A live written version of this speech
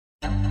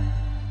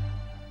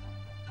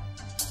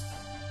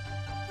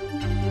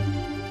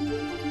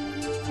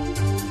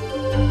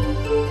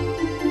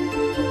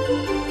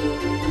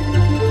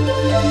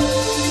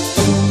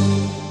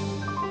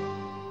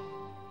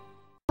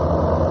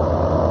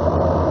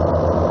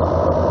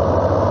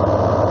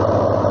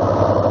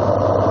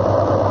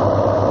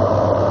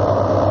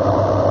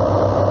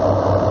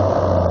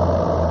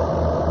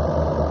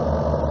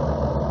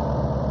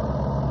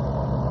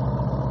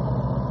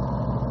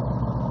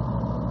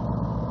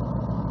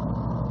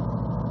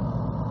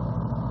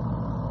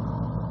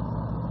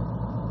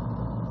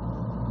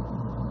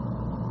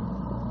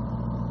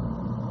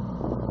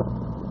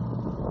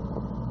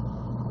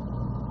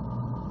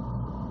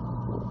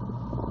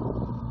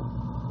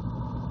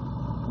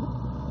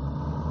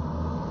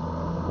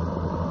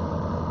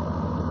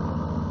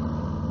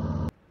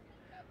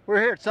We're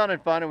here at Sun and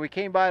Fun, and we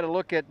came by to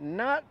look at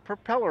not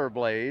propeller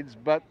blades,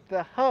 but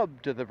the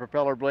hub to the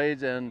propeller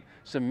blades and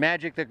some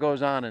magic that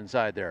goes on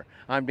inside there.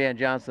 I'm Dan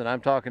Johnson.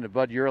 I'm talking to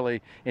Bud Yearley,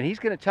 and he's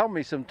going to tell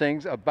me some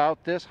things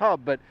about this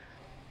hub. But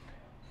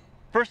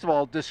first of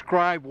all,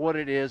 describe what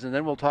it is, and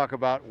then we'll talk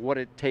about what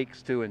it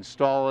takes to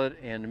install it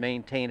and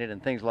maintain it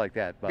and things like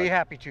that. Bud. Be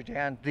happy to,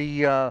 Dan.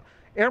 The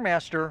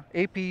Airmaster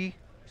AP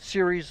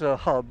series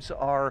hubs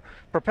are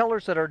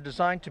propellers that are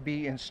designed to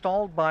be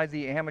installed by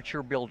the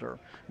amateur builder,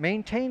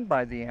 maintained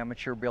by the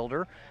amateur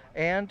builder,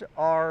 and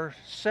are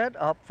set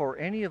up for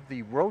any of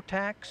the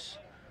rotax,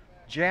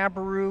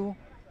 Jabiru,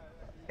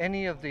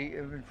 any of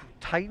the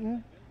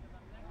Titan.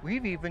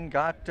 We've even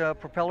got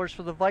propellers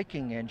for the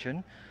Viking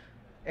engine,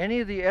 any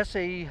of the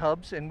SAE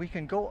hubs, and we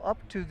can go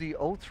up to the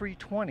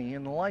 0320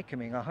 in the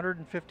Lycoming,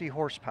 150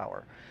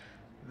 horsepower.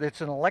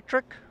 It's an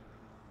electric,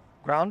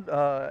 ground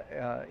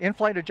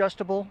in-flight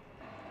adjustable.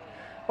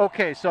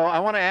 Okay, so I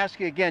want to ask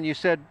you again, you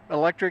said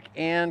electric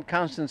and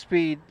constant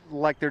speed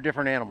like they're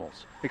different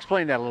animals.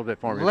 Explain that a little bit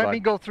for me, Let Bud. me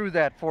go through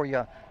that for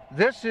you.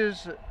 This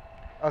is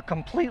a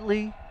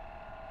completely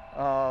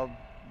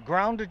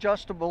ground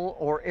adjustable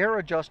or air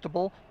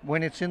adjustable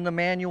when it's in the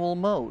manual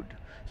mode,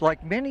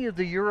 like many of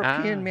the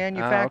European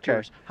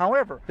manufacturers. Okay.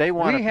 However, they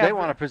want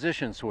a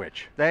position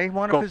switch. They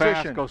want a position. Go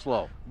fast, go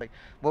slow.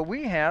 What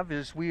we have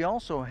is we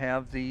also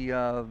have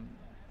the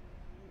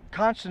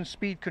constant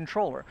speed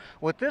controller.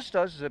 What this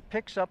does is it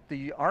picks up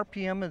the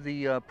RPM of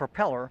the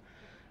propeller,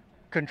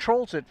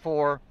 controls it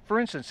for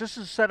instance, this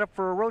is set up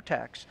for a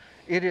rotax.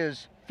 It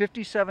is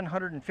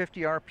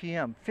 5,750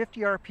 RPM,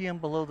 50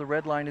 RPM below the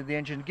red line of the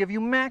engine to give you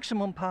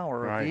maximum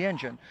power of the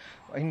engine.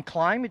 In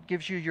climb, it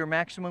gives you your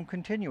maximum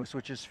continuous,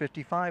 which is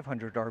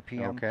 5,500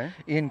 RPM. Okay.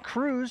 In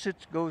cruise, it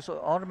goes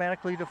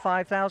automatically to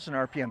 5,000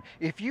 RPM.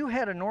 If you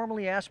had a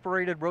normally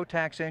aspirated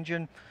rotax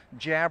engine,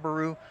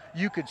 Jabiru,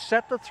 you could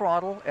set the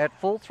throttle at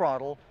full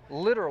throttle,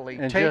 literally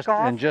take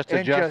off and just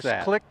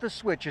click the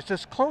switch. It's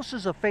as close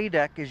as a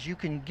FADEC as you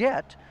can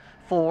get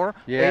for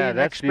an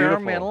that's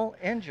experimental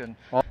beautiful. engine.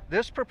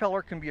 This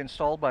propeller can be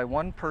installed by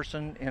one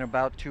person in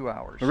about 2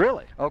 hours.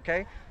 Really?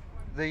 Okay.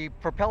 The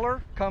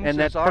propeller comes and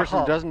as that our person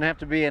hub. doesn't have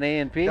to be an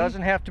A&P?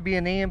 Doesn't have to be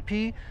an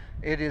A&P.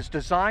 It is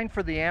designed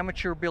for the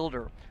amateur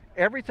builder.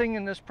 Everything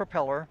in this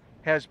propeller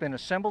has been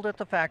assembled at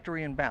the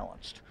factory and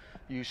balanced.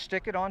 You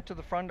stick it onto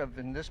the front of,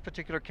 in this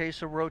particular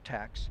case, a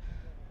rotax.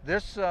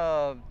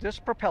 This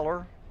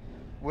propeller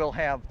will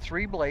have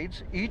 3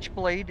 blades. Each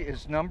blade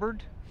is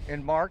numbered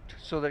and marked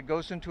so that it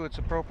goes into its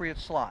appropriate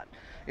slot.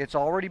 It's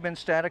already been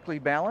statically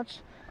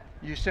balanced.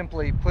 You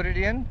simply put it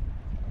in,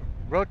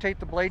 rotate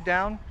the blade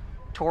down,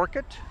 torque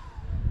it,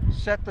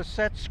 set the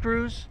set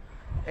screws,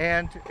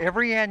 and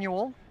every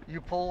annual you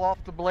pull off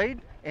the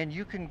blade and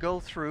you can go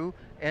through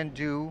and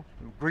do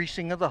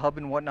greasing of the hub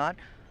and whatnot.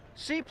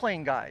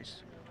 Seaplane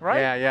guys, right?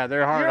 Yeah,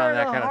 they're hard on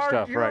that kind of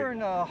stuff, right? You're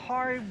in a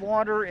high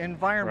water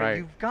environment. Right.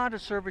 You've got to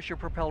service your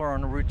propeller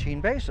on a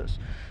routine basis.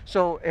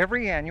 So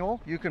every annual,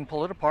 you can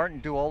pull it apart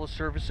and do all the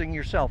servicing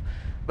yourself.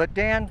 But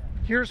Dan,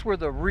 here's where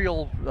the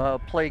real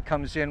play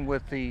comes in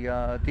with the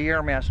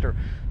Airmaster.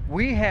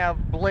 We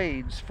have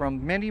blades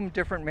from many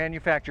different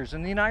manufacturers.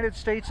 In the United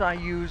States, I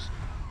use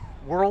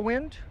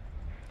Whirlwind.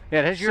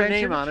 Yeah, it has your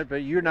name on it, but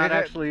you're not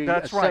actually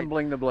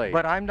assembling the blade.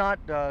 But I'm not,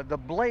 the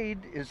blade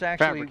is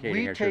actually,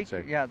 fabricating, I should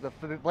say. Yeah,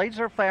 the blades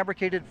are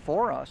fabricated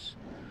for us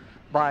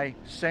by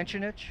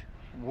Sentinich,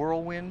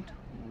 Whirlwind,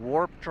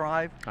 Warp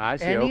Drive,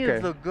 any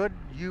of the good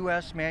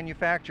U.S.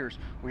 manufacturers.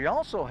 We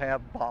also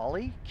have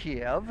Bali,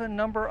 Kiev, and a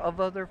number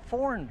of other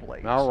foreign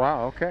blades. Oh,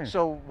 wow, okay.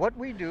 So what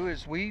we do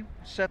is we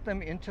set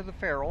them into the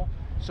ferrule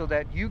so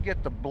that you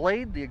get the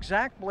blade, the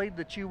exact blade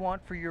that you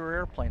want for your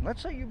airplane.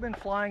 Let's say you've been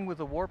flying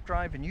with a Warp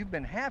Drive and you've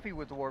been happy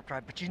with the Warp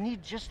Drive, but you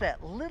need just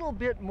that little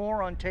bit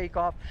more on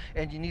takeoff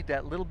and you need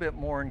that little bit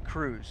more in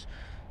cruise.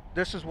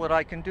 This is what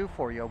I can do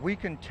for you. We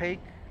can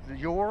take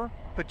your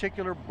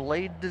particular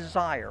blade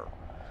desire,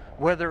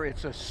 whether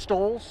it's a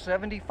Stoll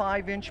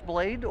 75-inch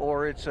blade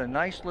or it's a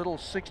nice little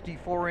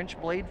 64-inch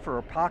blade for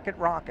a pocket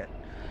rocket,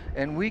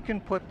 and we can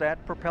put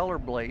that propeller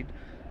blade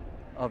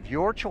of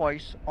your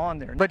choice on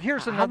there. But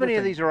here's another How many thing.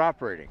 of these are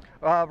operating?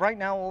 Right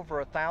now over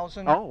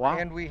 1,000. Oh, wow.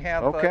 And we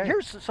have,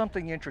 here's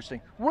something interesting.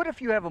 What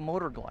if you have a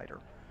motor glider?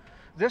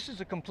 This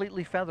is a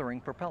completely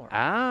feathering propeller.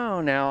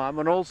 Oh, now I'm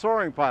an old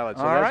soaring pilot,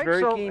 so that's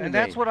very keen to me. And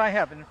that's what I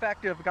have. In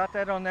fact, I've got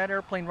that on that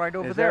airplane right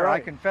over there. Right? I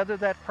can feather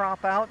that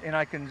prop out and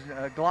I can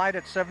glide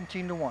at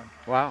 17 to 1.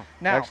 Wow,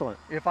 now, excellent.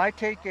 If I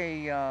take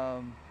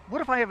a,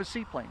 what if I have a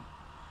seaplane?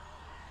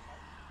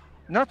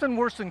 Nothing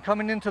worse than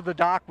coming into the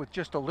dock with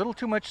just a little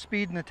too much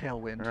speed in the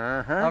tailwind.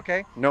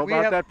 Okay? Know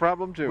about that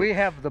problem too. We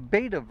have the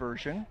beta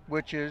version,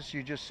 which is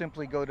you just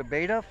simply go to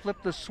beta, flip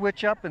the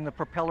switch up, and the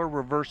propeller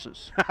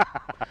reverses.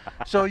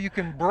 So you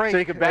can brake so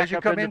you can back as you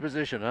up come into in,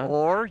 position, huh?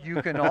 or you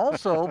can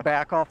also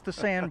back off the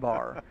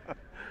sandbar.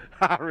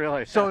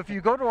 Really? So if you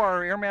go to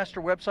our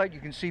Airmaster website, you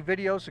can see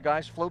videos of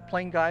guys, float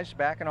plane guys,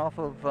 backing off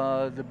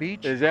of the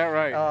beach. Is that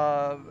right?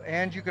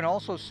 And you can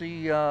also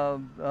see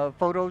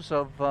photos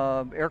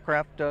of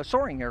aircraft,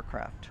 soaring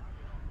aircraft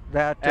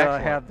that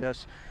have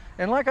this.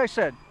 And like I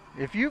said,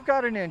 if you've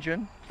got an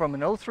engine from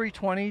an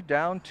 0320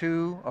 down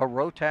to a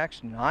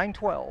Rotax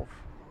 912,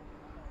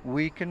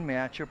 we can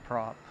match a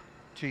prop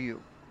to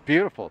you.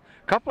 Beautiful.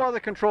 A couple other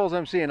controls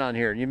I'm seeing on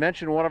here. You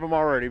mentioned one of them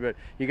already, but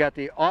you got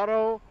the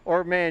auto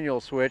or manual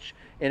switch,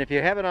 and if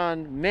you have it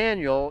on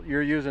manual,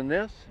 you're using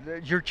this?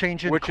 You're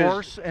changing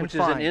course and which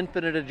is an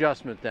infinite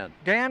adjustment then.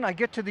 Dan, I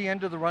get to the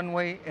end of the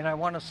runway and I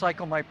want to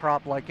cycle my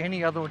prop like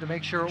any other one to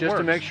make sure it works. Just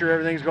to make sure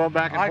everything's going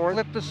back and forth? I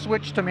flip the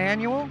switch to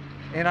manual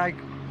and I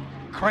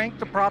crank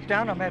the prop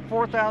down. I'm at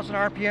 4,000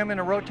 RPM in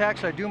a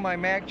Rotax. I do my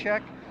mag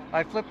check.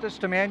 I flip this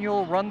to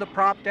manual, run the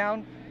prop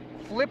down,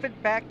 flip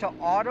it back to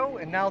auto,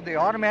 and now the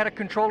automatic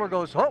controller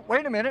goes, oh,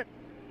 wait a minute.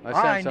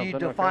 I need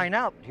to fine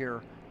out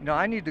here. You know,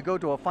 I need to go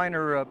to a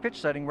finer pitch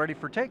setting ready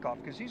for takeoff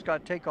because he's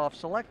got takeoff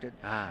selected.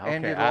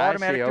 And it'll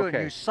automatically do it.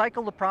 And you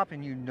cycle the prop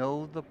and you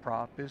know the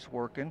prop is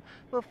working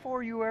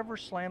before you ever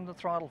slam the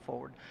throttle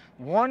forward.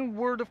 One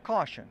word of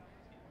caution.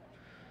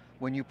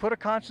 When you put a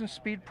constant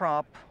speed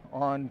prop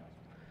on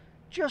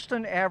just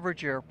an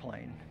average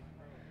airplane,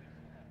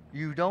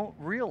 you don't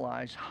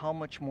realize how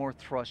much more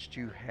thrust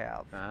you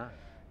have.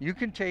 You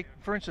can take,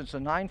 for instance, a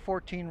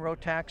 914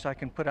 Rotax, I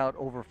can put out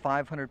over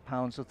 500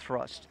 pounds of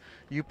thrust.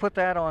 You put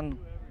that on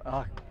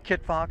a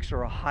Kit Fox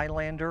or a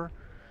Highlander,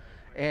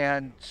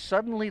 and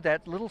suddenly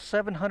that little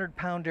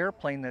 700-pound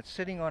airplane that's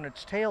sitting on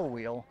its tail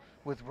wheel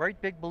with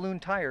great big balloon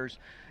tires,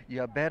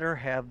 you better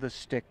have the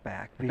stick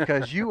back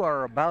because you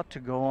are about to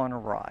go on a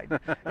ride.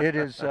 It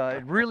is,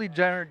 it really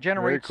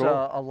generates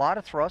a lot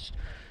of thrust.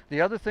 The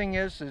other thing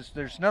is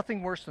there's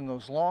nothing worse than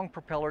those long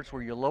propellers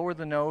where you lower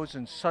the nose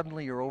and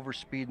suddenly you're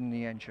overspeeding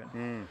the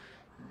engine.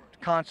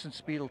 Constant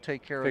speed will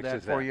take care of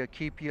that for you,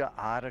 keep you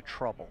out of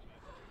trouble.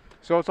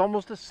 So it's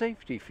almost a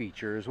safety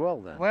feature as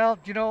well then. Well,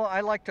 you know, I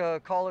like to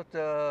call it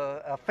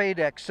a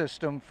FADEX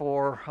system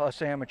for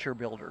us amateur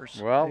builders.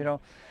 Well, you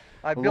know,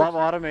 I love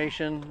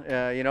automation.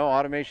 You know,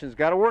 automation's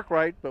got to work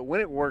right, but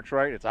when it works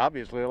right, it's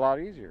obviously a lot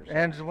easier. So.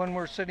 And when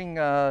we're sitting,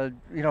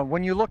 you know,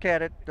 when you look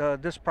at it,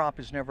 this prop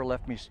has never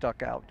left me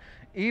stuck out.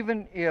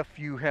 Even if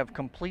you have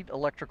complete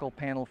electrical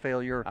panel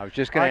failure, I was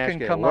just going to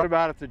ask you, what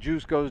about if the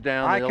juice goes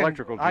down, the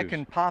electrical juice? I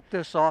can pop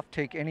this off,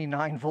 take any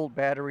 9-volt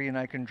battery, and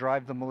I can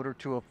drive the motor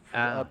to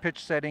a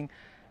pitch setting.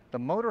 The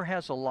motor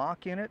has a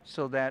lock in it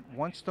so that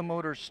once the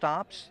motor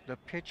stops, the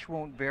pitch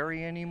won't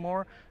vary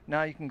anymore.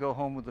 Now you can go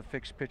home with a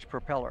fixed pitch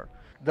propeller.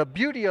 The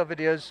beauty of it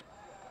is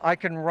I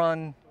can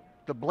run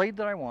the blade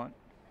that I want.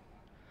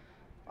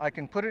 I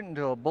can put it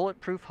into a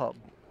bulletproof hub.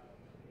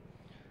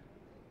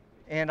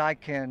 And I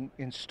can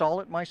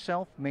install it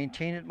myself,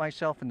 maintain it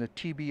myself, and the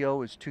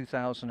TBO is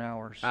 2,000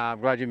 hours. I'm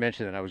glad you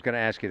mentioned it. I was going to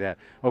ask you that.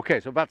 Okay,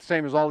 so about the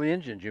same as all the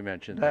engines you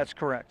mentioned. That's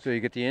correct. So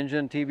you get the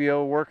engine,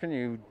 TBO working,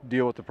 you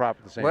deal with the prop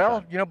at the same time.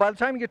 Well, you know, by the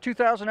time you get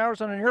 2,000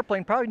 hours on an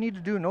airplane, probably need to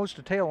do nose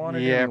to tail on it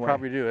anyway. Yeah,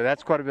 probably do.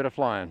 That's quite a bit of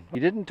flying.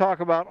 You didn't talk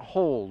about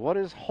hold. What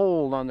is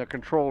hold on the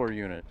controller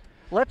unit?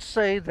 Let's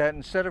say that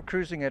instead of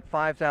cruising at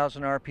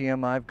 5,000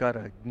 RPM, I've got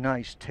a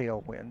nice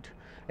tailwind.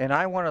 And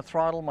I want to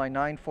throttle my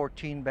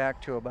 914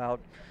 back to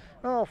about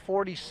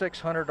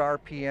 4,600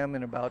 RPM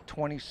and about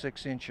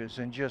 26 inches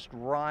and just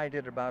ride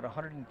it about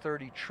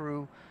 130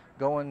 true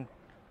going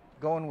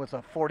with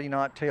a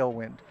 40-knot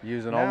tailwind.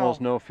 Using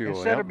almost no fuel.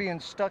 Instead of being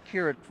stuck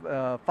here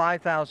at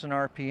 5,000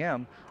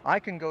 RPM, I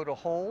can go to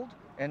hold,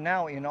 and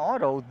now in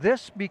auto,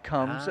 this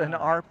becomes an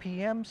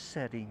RPM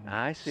setting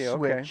switch.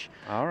 Okay.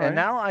 All right. And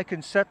now I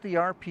can set the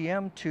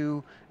RPM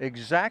to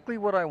exactly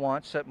what I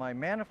want, set my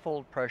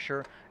manifold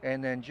pressure,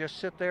 and then just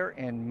sit there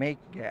and make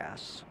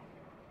gas.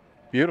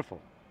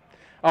 Beautiful.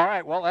 All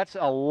right, well, that's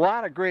a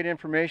lot of great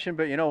information,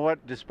 but you know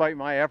what? Despite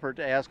my effort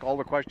to ask all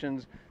the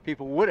questions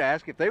people would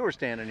ask if they were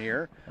standing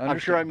here, I'm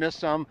sure I missed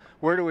some.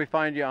 Where do we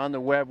find you on the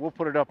web? We'll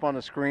put it up on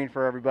the screen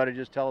for everybody.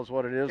 Just tell us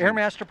what it is.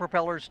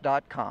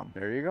 Airmasterpropellers.com.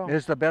 There you go.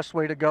 Is the best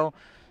way to go.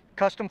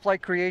 Custom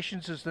Flight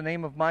Creations is the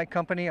name of my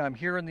company. I'm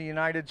here in the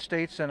United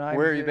States, and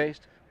Where are you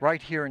based?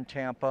 Right here in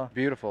Tampa.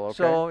 Beautiful. Okay.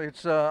 So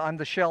it's I'm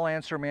the shell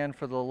answer man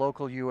for the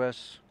local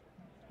U.S.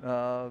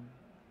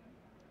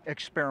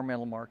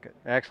 Experimental market.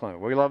 Excellent.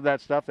 We love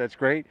that stuff. That's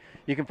great.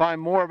 You can find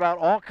more about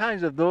all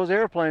kinds of those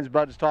airplanes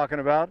Bud's talking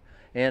about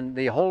and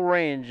the whole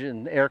range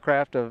in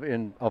aircraft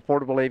in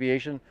affordable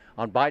aviation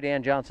on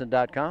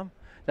BuyDanJohnson.com.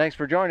 Thanks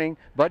for joining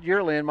Bud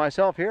Yearly and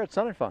myself here at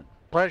Sun and Fun.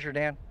 Pleasure,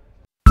 Dan.